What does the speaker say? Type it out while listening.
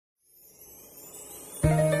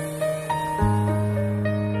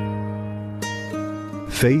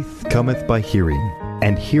Faith cometh by hearing,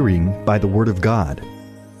 and hearing by the Word of God.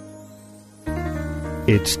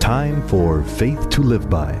 It's time for Faith to Live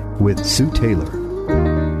By with Sue Taylor.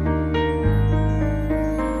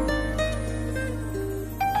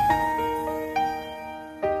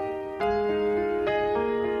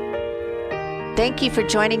 Thank you for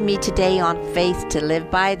joining me today on Faith to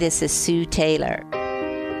Live By. This is Sue Taylor.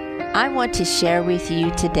 I want to share with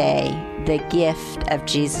you today the gift of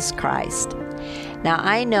Jesus Christ. Now,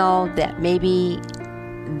 I know that maybe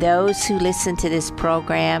those who listen to this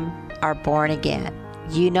program are born again.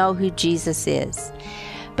 You know who Jesus is.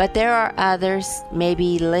 But there are others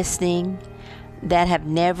maybe listening that have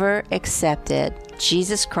never accepted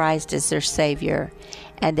Jesus Christ as their Savior,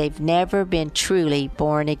 and they've never been truly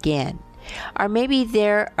born again. Or maybe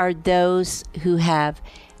there are those who have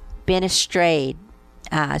been strayed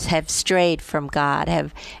from God,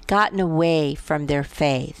 have gotten away from their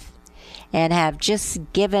faith, and have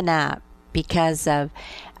just given up because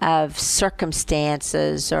of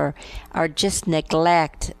circumstances or just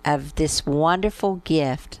neglect of this wonderful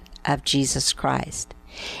gift of Jesus Christ.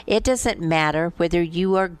 It doesn't matter whether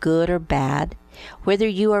you are good or bad, whether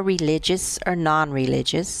you are religious or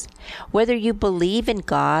non-religious, whether you believe in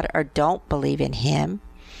God or don't believe in Him.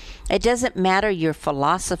 It doesn't matter your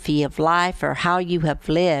philosophy of life or how you have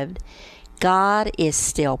lived. God is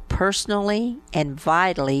still personally and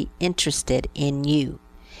vitally interested in you.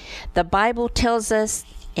 The Bible tells us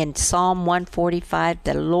in Psalm 145,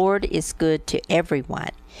 the Lord is good to everyone.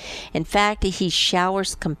 In fact, He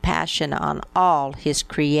showers compassion on all His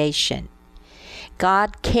creation.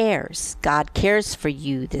 God cares. God cares for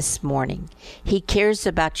you this morning. He cares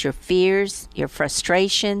about your fears, your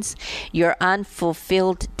frustrations, your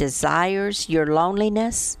unfulfilled desires, your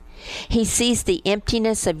loneliness. He sees the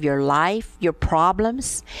emptiness of your life, your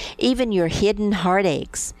problems, even your hidden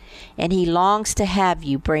heartaches, and He longs to have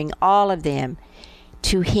you bring all of them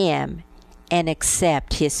to Him and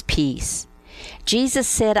accept His peace. Jesus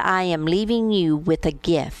said, I am leaving you with a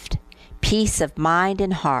gift, peace of mind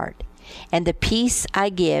and heart. And the peace I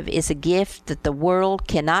give is a gift that the world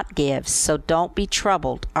cannot give, so don't be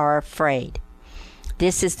troubled or afraid.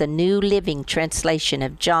 This is the New Living Translation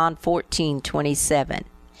of John 14:27.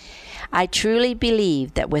 I truly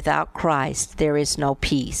believe that without Christ there is no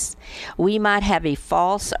peace. We might have a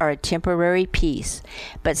false or a temporary peace,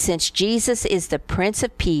 but since Jesus is the Prince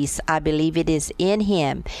of Peace, I believe it is in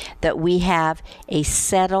Him that we have a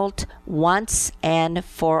settled once and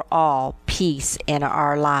for all peace in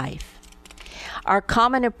our life. Our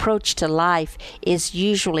common approach to life is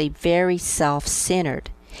usually very self-centered.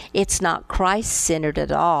 It's not Christ-centered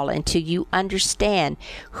at all until you understand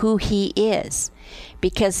who He is.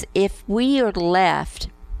 Because if we are left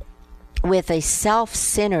with a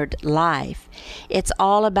self-centered life, it's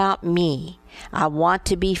all about me. I want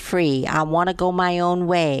to be free. I want to go my own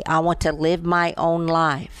way. I want to live my own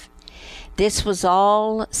life. This was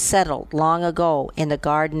all settled long ago in the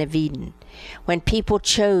Garden of Eden, when people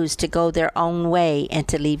chose to go their own way and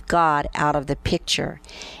to leave God out of the picture.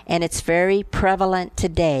 And it's very prevalent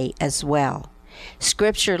today as well.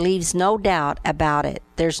 Scripture leaves no doubt about it.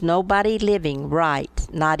 There's nobody living right,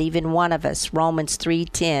 not even one of us. Romans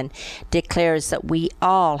 3:10 declares that we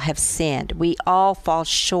all have sinned. We all fall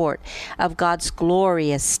short of God's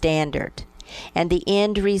glorious standard. And the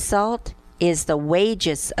end result is the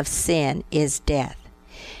wages of sin is death.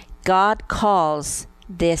 God calls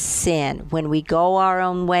this sin when we go our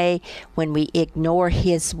own way, when we ignore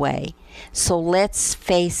His way. So let's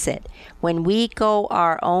face it, when we go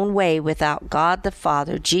our own way without God the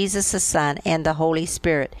Father, Jesus the Son, and the Holy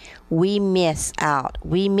Spirit, we miss out.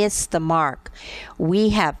 We miss the mark. We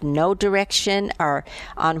have no direction or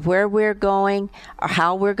on where we're going or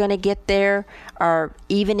how we're going to get there, or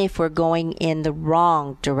even if we're going in the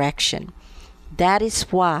wrong direction. That is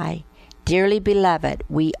why, dearly beloved,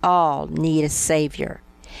 we all need a Savior.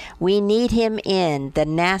 We need Him in the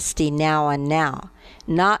nasty now and now,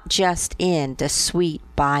 not just in the sweet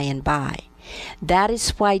by and by. That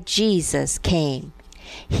is why Jesus came.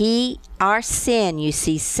 Our sin, you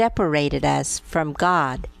see, separated us from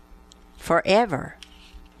God forever.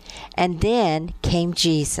 And then came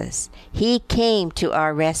Jesus. He came to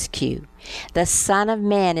our rescue. The Son of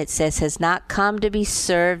Man, it says, has not come to be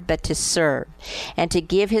served, but to serve, and to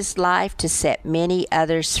give His life to set many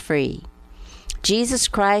others free. Jesus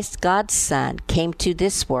Christ, God's Son, came to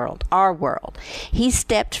this world, our world. He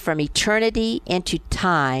stepped from eternity into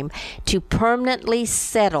time to permanently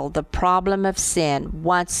settle the problem of sin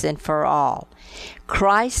once and for all.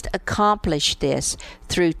 Christ accomplished this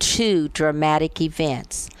through two dramatic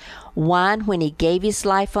events. One, when he gave his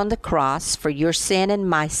life on the cross for your sin and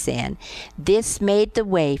my sin. This made the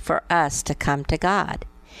way for us to come to God.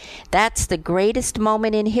 That's the greatest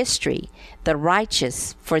moment in history, the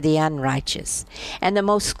righteous for the unrighteous. And the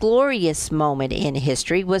most glorious moment in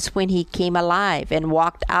history was when he came alive and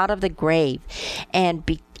walked out of the grave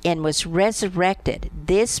and was resurrected.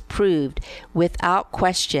 This proved without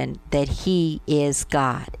question that he is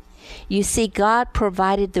God. You see, God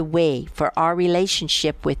provided the way for our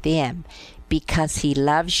relationship with him because he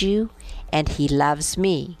loves you and he loves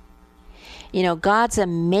me. You know, God's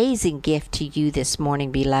amazing gift to you this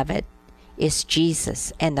morning, beloved, is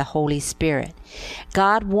Jesus and the Holy Spirit.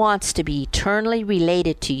 God wants to be eternally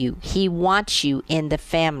related to you. He wants you in the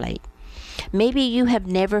family. Maybe you have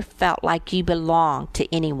never felt like you belong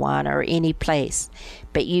to anyone or any place,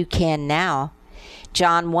 but you can now.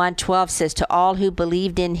 John 1:12 says, to all who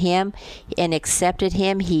believed in him and accepted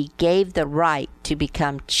him, he gave the right to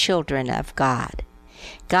become children of God.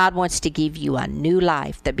 God wants to give you a new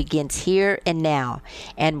life that begins here and now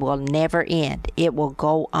and will never end. It will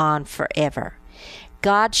go on forever.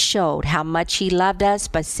 God showed how much he loved us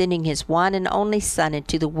by sending his one and only Son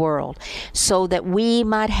into the world so that we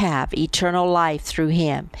might have eternal life through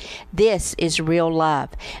him. This is real love.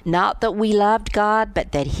 Not that we loved God,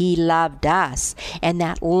 but that he loved us. And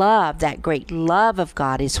that love, that great love of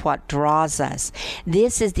God, is what draws us.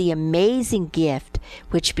 This is the amazing gift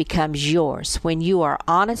which becomes yours when you are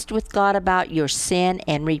honest with God about your sin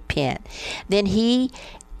and repent. Then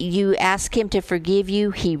you ask him to forgive you,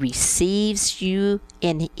 he receives you,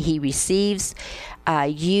 and he receives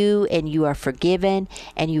you, and you are forgiven,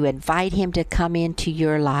 and you invite him to come into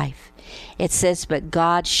your life. It says, but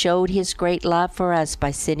God showed his great love for us by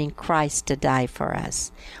sending Christ to die for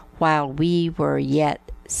us, while we were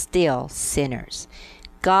yet still sinners.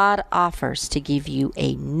 God offers to give you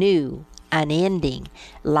a new, unending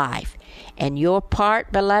life, and your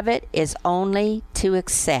part, beloved, is only to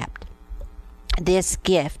accept this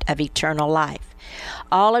gift of eternal life.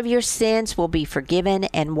 All of your sins will be forgiven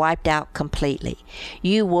and wiped out completely.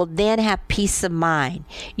 You will then have peace of mind.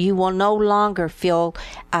 You will no longer feel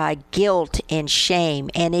guilt and shame.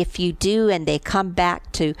 And if you do and they come back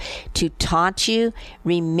to taunt you,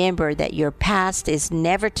 remember that your past is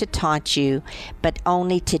never to taunt you, but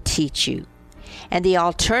only to teach you. And the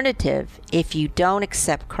alternative, if you don't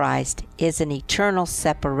accept Christ, is an eternal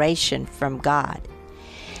separation from God.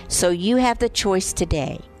 So you have the choice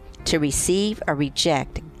today to receive or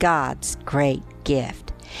reject God's great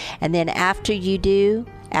gift. And then after you do,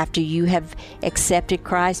 after you have accepted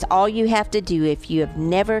Christ, all you have to do, if you have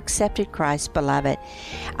never accepted Christ, beloved,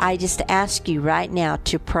 I just ask you right now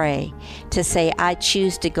to pray, to say, I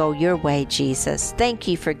choose to go your way, Jesus. Thank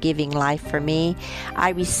you for giving life for me. I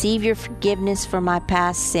receive your forgiveness for my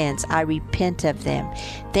past sins. I repent of them.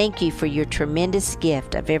 Thank you for your tremendous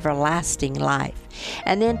gift of everlasting life.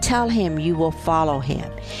 And then tell him you will follow him.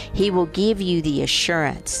 He will give you the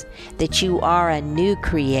assurance that you are a new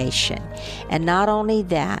creation. And not only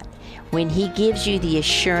that, when he gives you the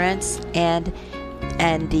assurance and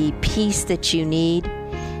the peace that you need,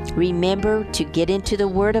 remember to get into the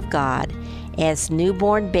Word of God. As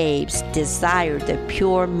newborn babes, desire the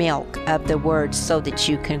pure milk of the Word so that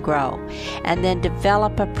you can grow. And then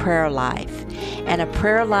develop a prayer life. And a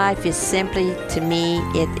prayer life is simply, to me,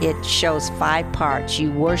 it shows 5 parts.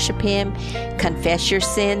 You worship him, confess your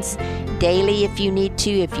sins daily if you need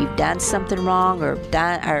to, if you've done something wrong or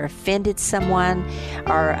offended someone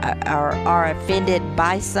or are offended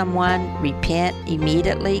by someone, repent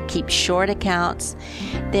immediately, keep short accounts.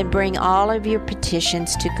 Then bring all of your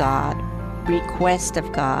petitions to God, request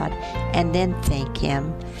of God, and then thank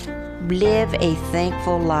him. Live a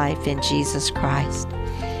thankful life in Jesus Christ,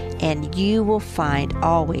 and you will find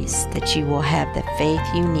always that you will have the faith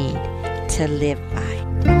you need to live by.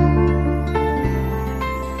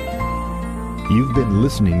 You've been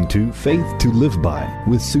listening to Faith to Live By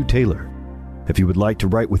with Sue Taylor. If you would like to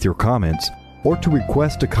write with your comments or to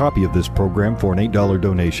request a copy of this program for an $8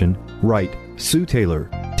 donation, write Sue Taylor,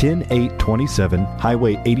 10827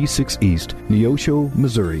 Highway 86 East, Neosho,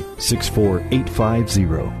 Missouri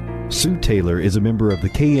 64850. Sue Taylor is a member of the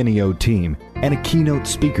KNEO team and a keynote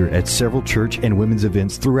speaker at several church and women's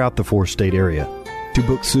events throughout the 4-state area. To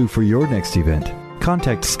book Sue for your next event,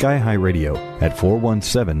 contact Sky High Radio at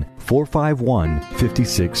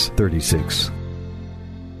 417-451-5636.